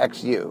flashback of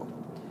XU.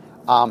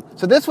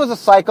 So this was a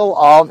cycle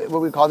of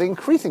what we call the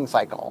increasing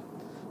cycle.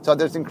 So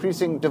there's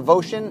increasing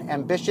devotion,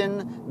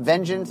 ambition,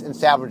 vengeance, and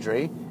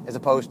savagery, as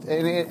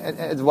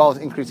well as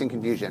increasing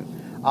confusion.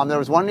 There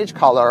was one in each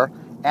color,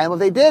 and what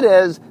they did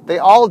is they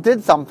all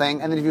did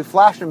something, and then if you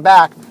flash them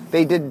back,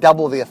 they did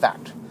double the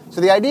effect.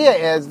 So the idea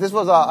is this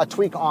was a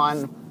tweak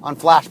on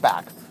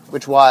flashback,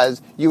 which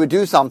was you would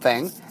do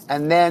something,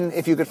 and then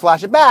if you could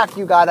flash it back,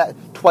 you got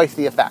twice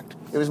the effect.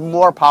 It was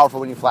more powerful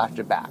when you flashed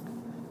it back.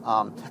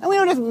 And we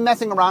were just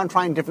messing around,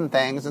 trying different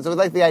things. And so it was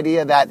like the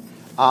idea that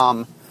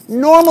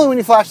normally when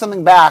you flash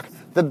something back,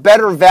 the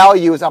better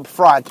value is up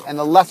front and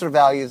the lesser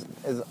value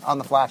is on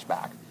the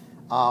flashback.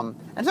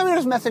 And so we were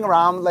just messing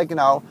around, like,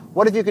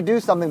 what if you could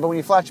do something, but when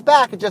you flash it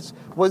back, it just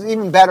was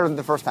even better than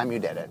the first time you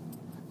did it.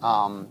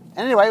 And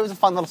anyway, it was a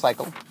fun little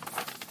cycle.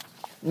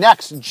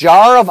 Next,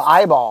 Jar of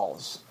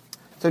Eyeballs.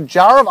 So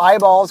Jar of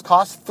Eyeballs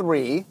costs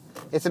 3.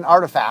 It's an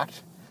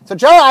artifact. So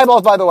Jar of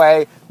Eyeballs, by the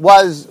way,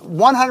 was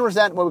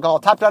 100% what we call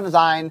a top-down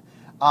design.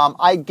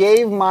 I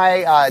gave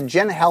my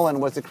Jen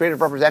Helen was the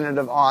creative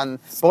representative on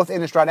both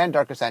Innistrad and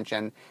Dark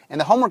Ascension, and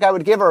the homework I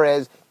would give her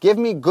is give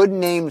me good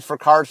names for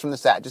cards from the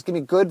set. Just give me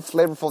good,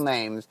 flavorful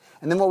names,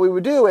 and then what we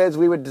would do is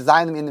we would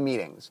design them in the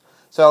meetings.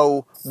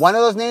 So one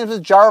of those names was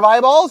Jar of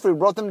Eyeballs. We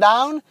wrote them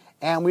down,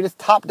 and we just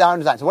top-down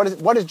design. So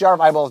what does Jar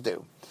of Eyeballs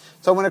do?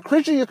 So when a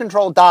creature you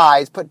control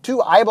dies, put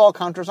 2 eyeball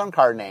counters on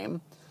card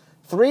name.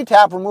 3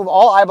 tap, remove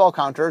all eyeball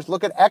counters.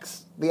 Look at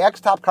the X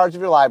top cards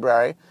of your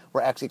library,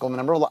 where X equal the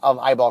number of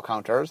eyeball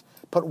counters.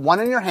 Put 1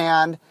 in your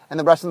hand, and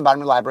the rest in the bottom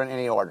of your library in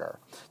any order.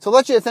 So it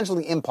lets you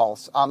essentially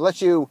impulse.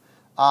 Lets you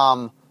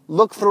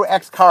look through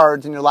X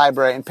cards in your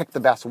library and pick the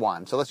best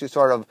one. So it lets you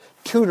sort of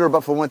tutor,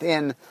 but from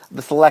within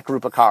the select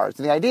group of cards.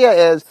 And the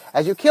idea is,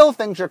 as you kill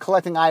things, you're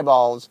collecting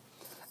eyeballs.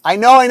 I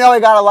know I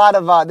got a lot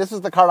of, this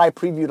is the card I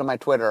previewed on my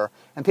Twitter,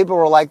 and people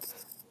were like,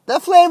 the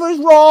flavor's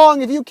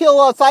wrong. If you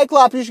kill a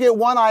Cyclops, you should get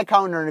 1 eye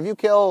counter. And if you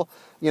kill,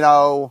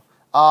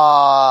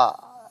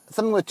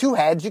 something with 2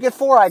 heads, you get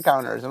 4 eye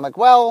counters. I'm like,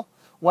 well,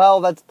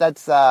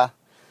 that's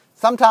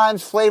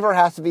sometimes flavor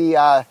has to be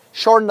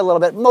shortened a little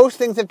bit. Most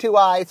things have 2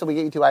 eyes, so we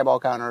get you 2 eyeball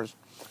counters.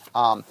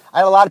 I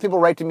had a lot of people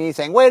write to me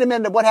saying, wait a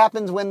minute, what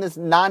happens when this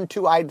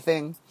non-2-eyed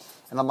thing?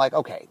 And I'm like,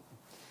 okay,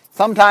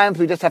 sometimes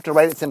we just have to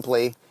write it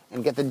simply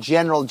and get the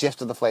general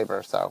gist of the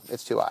flavor, so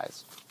it's 2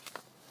 eyes.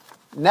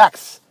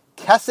 Next.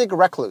 Kessig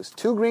Recluse,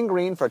 2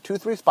 green for a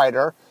 2/3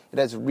 spider. It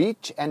has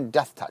reach and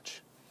death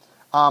touch.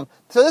 So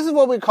this is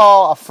what we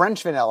call a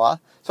French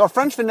vanilla. So a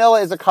French vanilla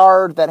is a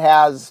card that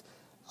has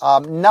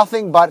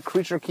nothing but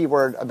creature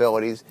keyword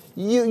abilities.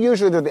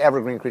 Usually they're the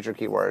evergreen creature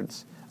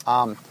keywords.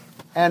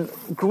 And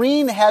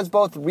green has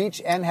both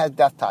reach and has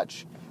death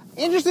touch.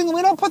 Interestingly,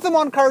 we don't put them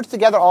on cards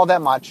together all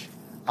that much.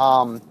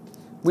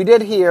 We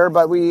did here,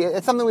 but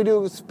it's something we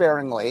do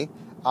sparingly.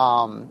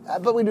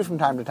 But we do from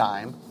time to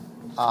time.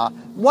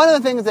 One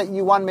of the things that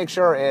you want to make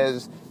sure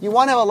is you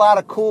want to have a lot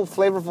of cool,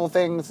 flavorful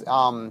things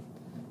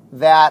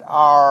that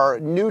are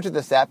new to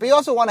the set, but you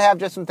also want to have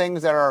just some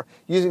things that are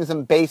using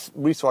some base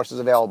resources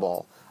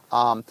available.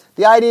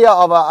 The idea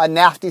of a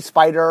nasty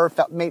spider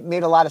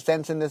made a lot of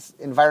sense in this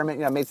environment,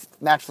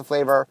 match the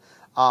flavor.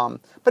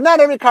 But not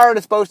every card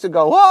is supposed to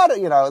go,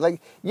 what? You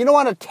don't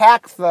want to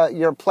tax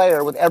your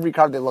player with every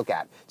card they look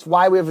at. It's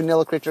why we have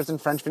vanilla creatures and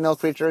French vanilla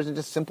creatures and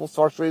just simple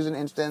sorceries and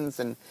instants,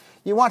 and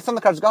you want some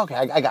of the cards to go, okay,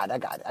 I got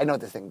it. I know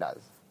what this thing does.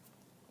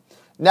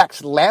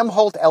 Next,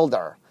 Lamholt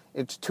Elder.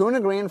 It's 2 and a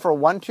green for a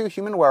 1/2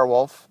 human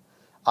werewolf.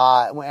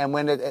 And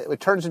when it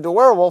turns into a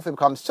werewolf, it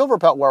becomes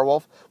Silverpelt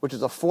Werewolf, which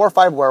is a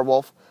 4/5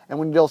 werewolf. And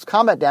when it deals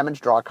combat damage,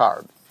 draw a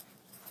card.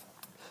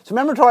 So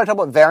remember, Tori, I talked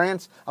about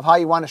variance, of how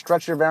you want to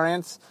stretch your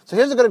variance? So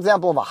here's a good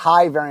example of a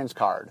high variance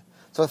card.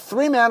 So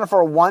 3 mana for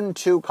a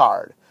 1/2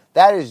 card.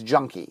 That is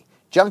junky.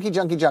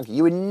 Junky.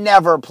 You would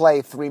never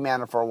play 3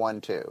 mana for a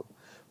 1/2.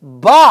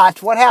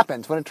 But what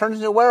happens? When it turns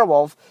into a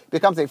werewolf, it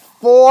becomes a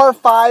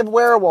 4/5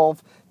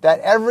 werewolf that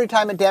every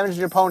time it damages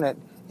your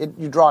opponent,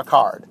 you draw a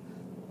card.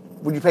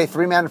 Would you pay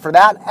 3 mana for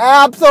that?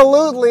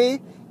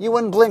 Absolutely! You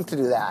wouldn't blink to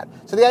do that.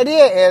 So the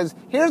idea is,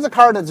 here's a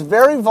card that's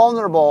very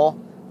vulnerable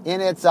in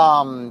its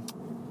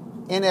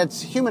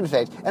human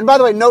phase. And by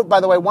the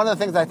way, one of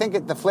the things I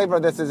think the flavor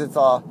of this is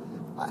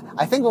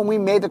I think when we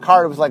made the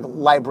card, it was like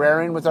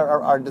Librarian was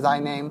our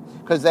design name,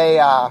 because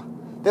they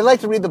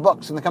like to read the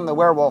books and become the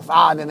werewolf,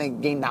 and then they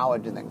gain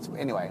knowledge and things.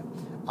 Anyway,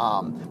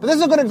 but this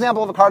is a good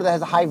example of a card that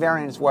has a high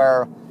variance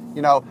where,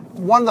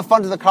 one of the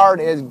funs of the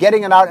card is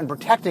getting it out and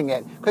protecting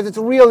it, because it's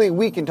really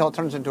weak until it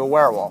turns into a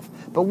werewolf.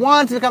 But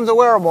once it becomes a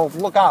werewolf,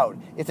 look out.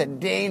 It's a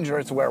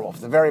dangerous werewolf.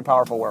 It's a very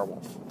powerful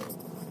werewolf.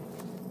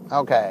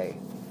 Okay.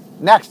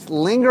 Next,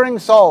 Lingering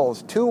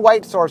Souls. 2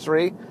 white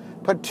sorcery.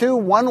 Put 2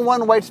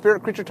 1/1 white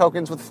spirit creature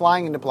tokens with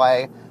flying into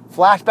play.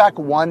 Flashback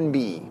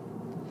 1B.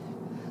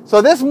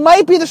 So this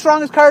might be the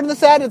strongest card in the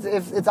set.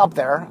 It's up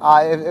there.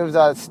 It was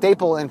a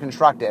staple in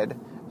Constructed.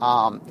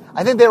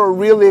 I think they were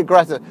really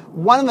aggressive.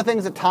 One of the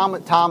things that Tom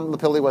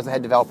Lapilli was the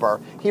head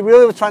developer, he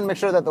really was trying to make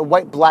sure that the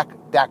white-black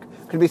deck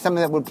could be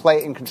something that would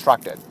play in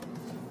Constructed.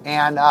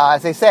 And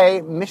as they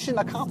say, mission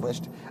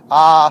accomplished.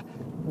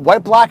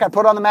 White-black, I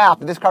put on the map.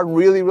 This card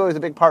really, really is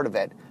a big part of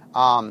it.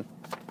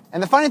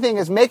 And the funny thing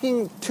is,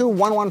 making 2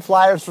 1/1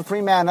 flyers for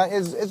 3 mana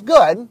is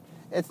good.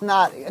 It's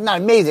not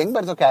amazing,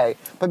 but it's okay.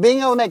 But being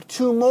able to make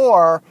 2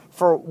 more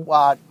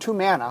for 2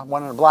 mana,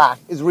 1 in a black,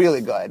 is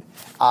really good.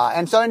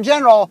 And so in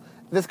general,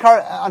 this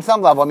card, on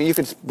some level, I mean, you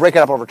could break it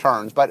up over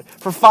turns, but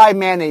for 5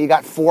 mana, you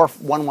got 4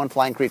 1/1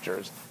 flying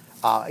creatures.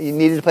 You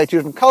needed to play 2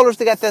 different colors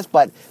to get this,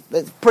 but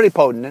it's pretty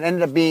potent. It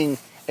ended up being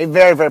a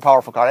very, very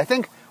powerful card. I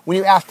think when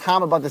you ask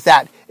Tom about the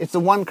set, it's the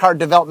one card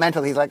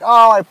developmentally, he's like,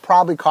 oh, I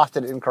probably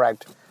costed it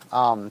incorrect.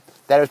 That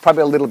it was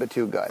probably a little bit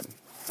too good.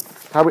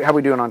 How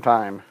we doing on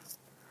time?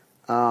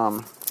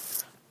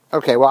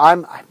 Okay, well,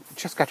 I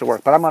just got to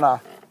work, but I'm gonna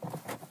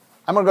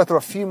go through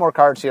a few more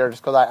cards here,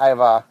 just because I have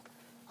a,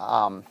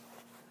 I'm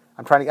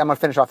gonna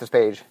finish off this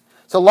page.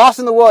 So, Lost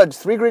in the Woods,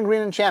 3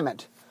 green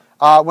enchantment.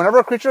 Whenever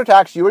a creature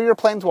attacks you or your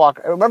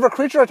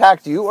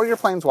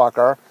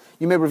planeswalker,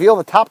 you may reveal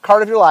the top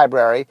card of your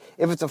library.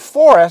 If it's a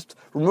forest,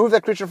 remove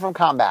that creature from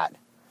combat.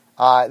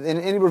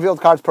 Any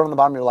revealed cards put on the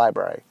bottom of your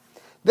library.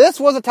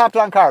 This was a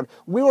top-down card.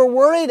 We were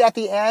worried at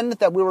the end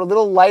that we were a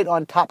little light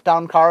on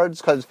top-down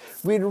cards because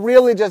we'd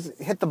really just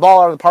hit the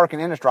ball out of the park in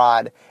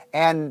Innistrad,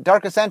 and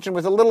Dark Ascension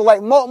was a little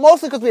light,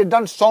 mostly because we had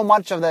done so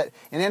much of that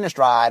in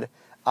Innistrad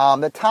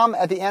that Tom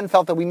at the end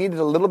felt that we needed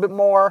a little bit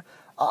more.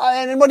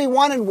 And what he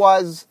wanted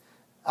was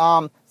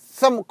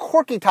some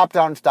quirky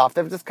top-down stuff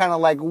that was just kind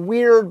of like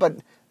weird, but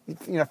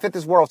fit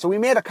this world. So we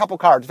made a couple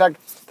cards. In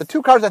fact, the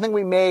 2 cards I think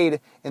we made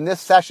in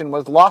this session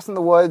was Lost in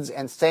the Woods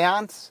and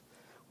Seance.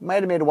 We might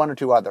have made 1 or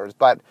 2 others,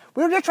 but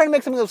we were just trying to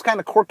make something that was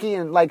kind of quirky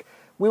and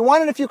we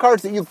wanted a few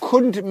cards that you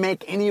couldn't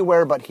make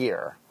anywhere but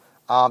here.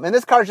 And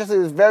this card is just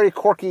this very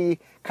quirky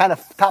kind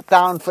of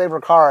top-down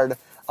flavor card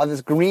of this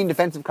green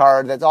defensive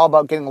card that's all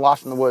about getting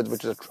lost in the woods,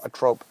 which is a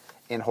trope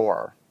in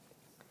horror.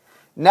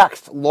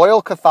 Next,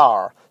 Loyal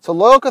Cathar. So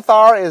Loyal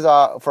Cathar is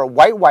for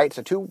white,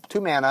 so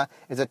 2 mana,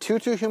 is a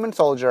 2/2 human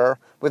soldier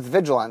with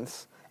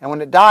vigilance, and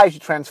when it dies, you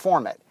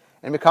transform it.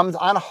 And it becomes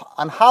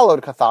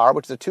Unhallowed Cathar,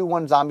 which is a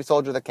 2/1 zombie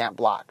soldier that can't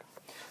block.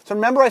 So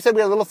remember I said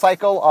we had a little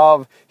cycle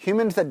of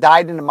humans that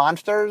died into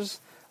monsters?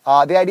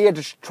 The idea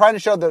to trying to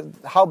show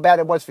how bad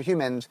it was for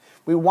humans,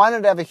 we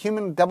wanted to have a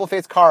human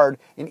double-faced card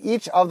in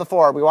each of the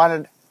 4.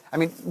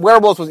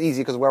 Werewolves was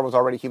easy because werewolves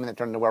already human that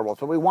turned into werewolves.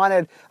 But we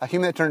wanted a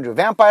human that turned into a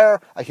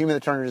vampire, a human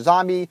that turned into a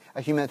zombie,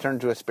 a human that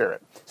turned into a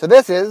spirit. So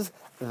this is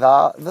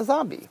the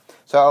zombie.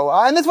 So,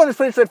 and this one is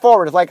pretty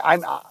straightforward. It's like,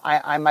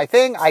 I'm my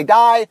thing, I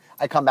die,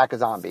 I come back a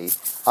zombie.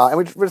 And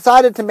we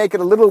decided to make it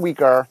a little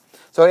weaker.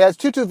 So it has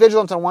 2/2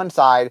 vigilance on one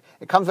side.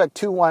 It comes back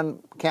 2/1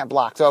 can't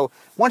block. So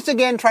once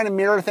again, trying to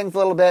mirror things a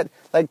little bit.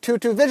 Like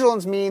 2/2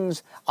 vigilance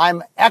means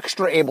I'm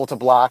extra able to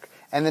block.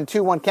 And then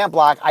 2/1 can't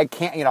block, I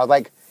can't,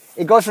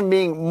 it goes from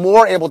being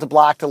more able to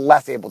block to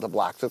less able to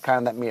block. So kind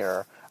of that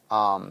mirror.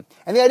 And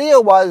the idea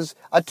was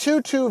a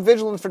 2/2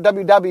 vigilance for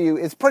WW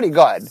is pretty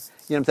good.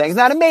 You know what I'm saying? It's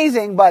not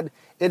amazing, but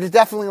it is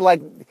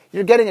definitely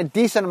you're getting a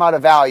decent amount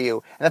of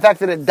value. And the fact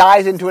that it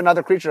dies into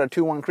another creature, a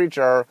 2/1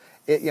 creature,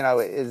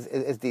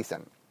 is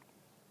decent.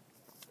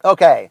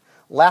 Okay,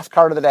 last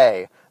card of the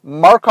day.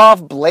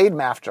 Markov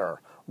Blademaster.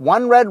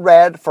 1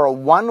 red for a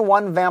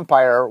 1/1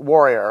 vampire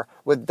warrior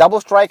with double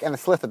strike and a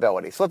slith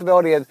ability. Slith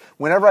ability is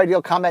whenever I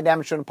deal combat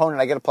damage to an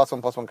opponent, I get a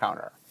 +1/+1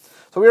 counter.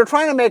 So we were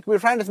trying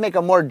to make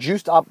a more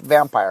juiced up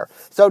vampire.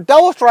 So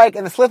double strike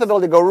and the slith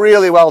ability go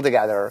really well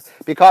together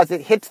because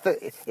it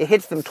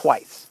hits them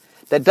twice.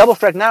 That double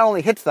strike not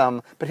only hits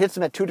them, but hits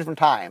them at 2 different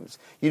times.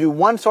 You do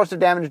 1 source of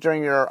damage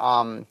during your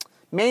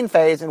main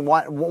phase, and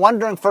one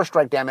during first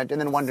strike damage,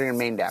 and then 1 during your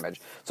main damage.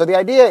 So the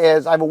idea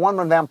is, I have a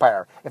 1/1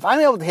 vampire. If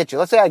I'm able to hit you,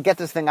 let's say I get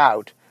this thing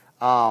out,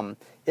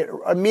 it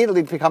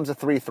immediately becomes a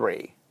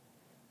 3/3.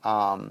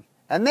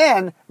 And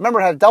then, remember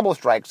it has double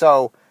strike,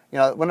 so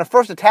when it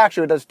first attacks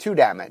you, it does 2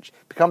 damage,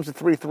 becomes a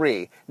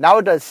 3/3. Now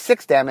it does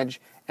 6 damage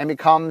and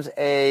becomes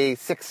a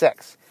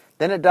 6/6.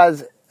 Then it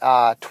does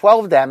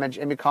 12 damage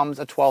and becomes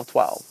a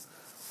 12/12.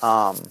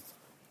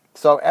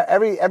 So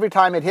every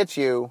time it hits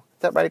you, is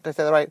that right? Did I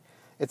say that right?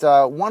 It's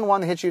a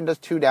 1/1 that hits you and does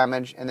 2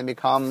 damage, and then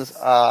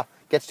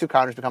gets 2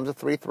 counters, becomes a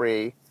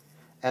 3/3.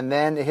 And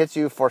then it hits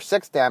you for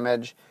 6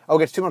 damage.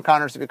 Gets 2 more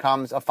counters, it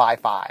becomes a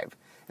 5/5.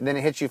 And then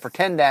it hits you for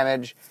 10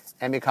 damage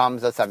and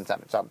becomes a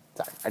 7/7. So,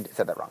 sorry, I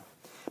said that wrong.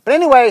 But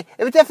anyway,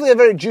 it was definitely a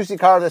very juicy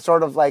card that's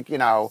sort of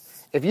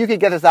if you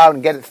could get this out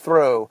and get it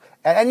through,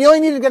 and you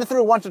only needed to get it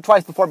through once or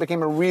twice before it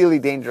became a really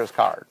dangerous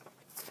card.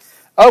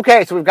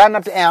 Okay, so we've gotten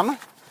up to M.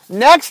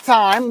 Next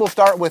time, we'll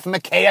start with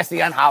Mikaeus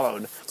the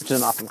Unhallowed, which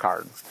is an awesome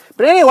card.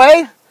 But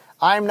anyway,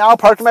 I'm now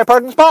parked in my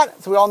parking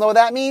spot, so we all know what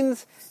that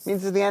means. It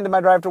means it's the end of my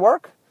drive to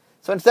work.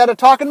 So instead of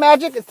talking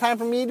magic, it's time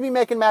for me to be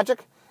making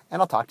magic,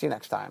 and I'll talk to you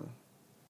next time.